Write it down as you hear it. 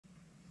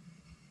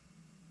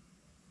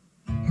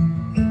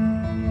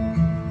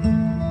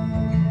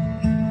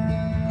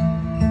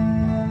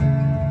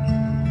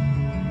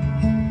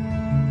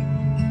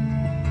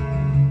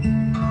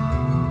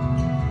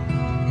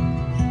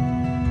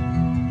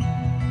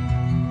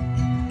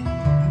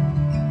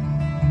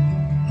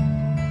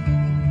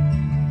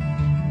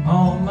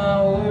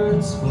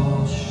words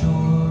fall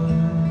short.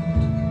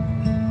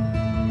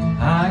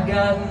 I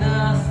got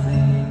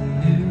nothing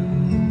new.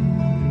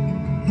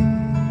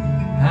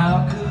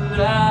 How could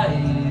I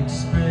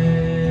express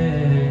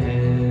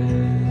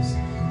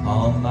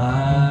all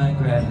my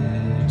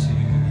gratitude?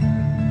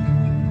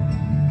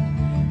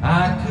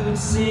 I could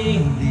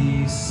sing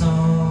these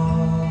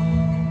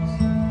songs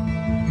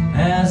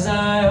as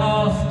I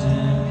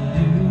often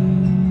do,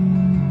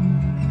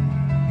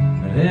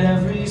 but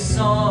every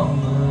song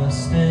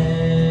must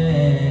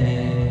end,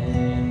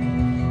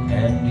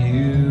 and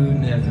you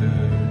never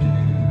do.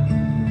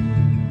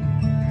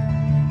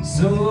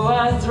 So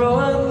I throw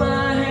up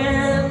my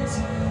hands,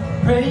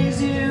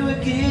 praise you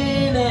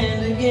again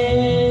and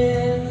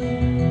again,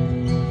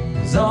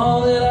 'cause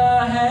all that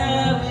I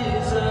have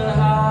is a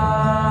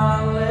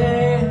hallelujah,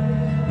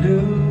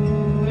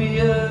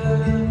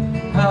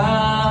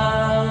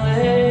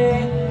 hallelujah.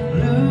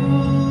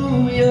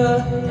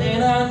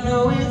 And I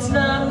know it's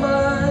not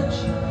much,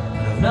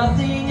 but I've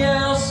nothing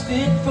else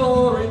fit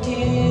for a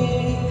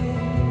king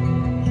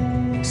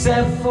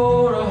except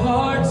for a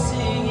heart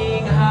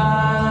singing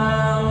hallelujah,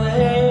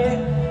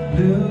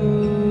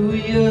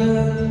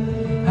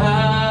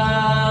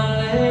 hallelujah.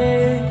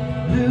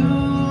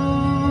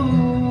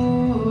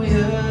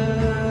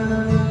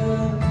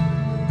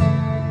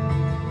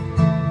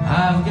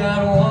 I've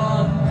got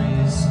one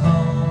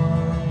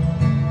response,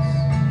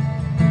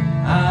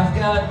 I've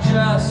got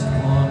just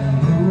one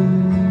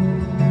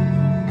move.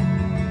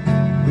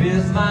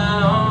 With my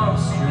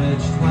arms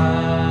stretched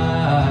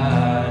wide,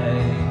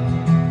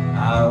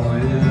 I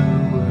will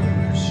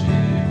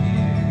worship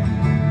you.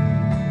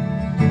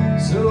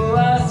 So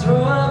I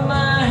throw up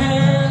my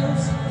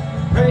hands,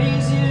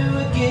 praise you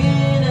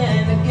again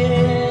and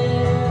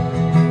again,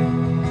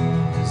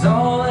 'cause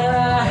all that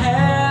I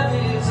have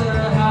is a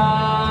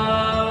hallelujah,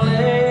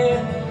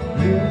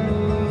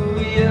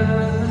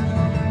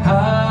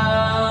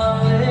 hallelujah.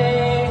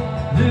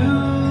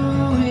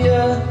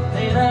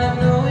 And I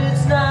know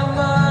it's not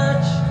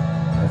much,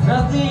 but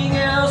nothing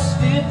else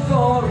fit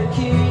for a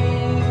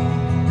king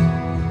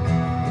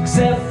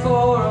except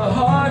for a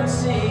heart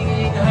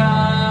singing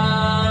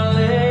hallelujah,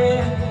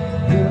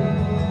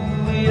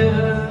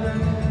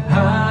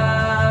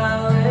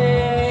 hallelujah.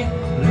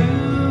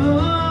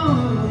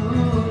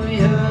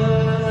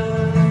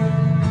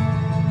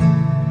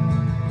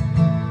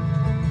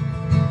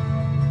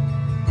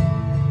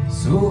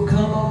 So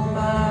come on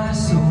my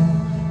soul,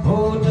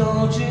 oh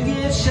don't you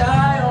get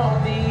shy on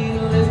me,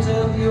 lift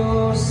up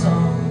your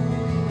song,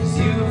 'cause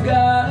you've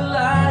got a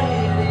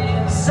light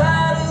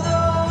inside of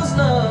those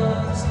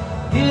lungs.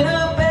 Get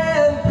up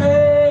and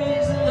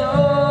praise the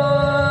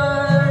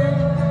Lord.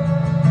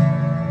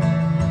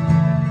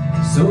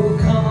 So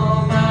come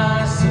on my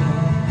soul,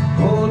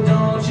 oh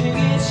don't you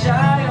get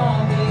shy on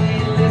me,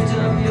 lift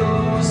up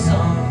your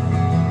song,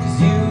 'cause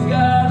you've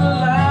got a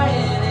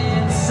light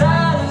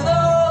inside of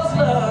those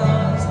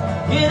lungs.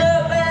 Get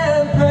up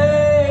and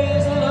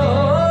praise the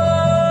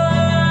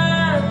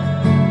Lord.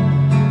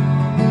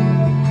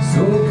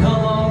 So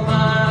come on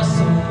my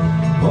soul,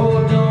 oh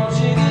don't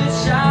you get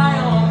shy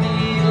on me,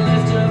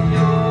 lift up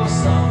your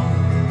song,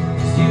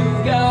 'cause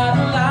you've got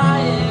a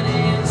light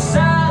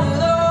inside of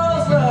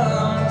those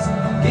lungs.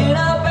 Get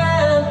up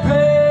and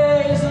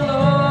praise the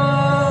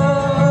Lord.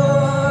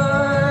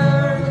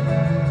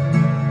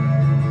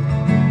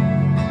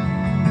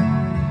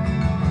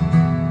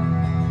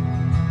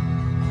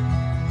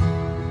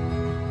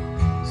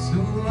 So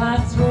I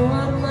throw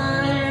up my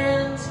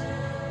hands,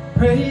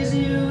 praise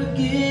you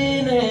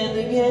again and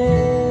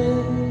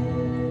again,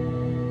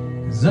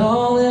 'cause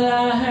all that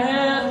I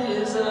have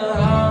is a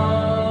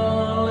hallelujah,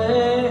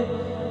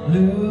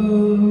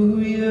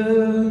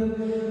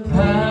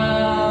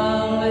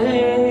 hallelujah.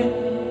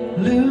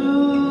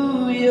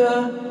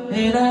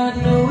 And I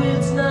know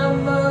it's not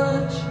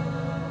much,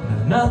 but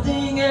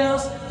nothing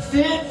else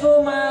fit for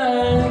my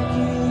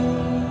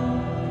king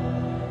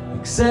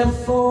except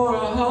for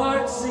a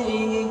heart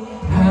singing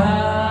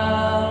hallelujah.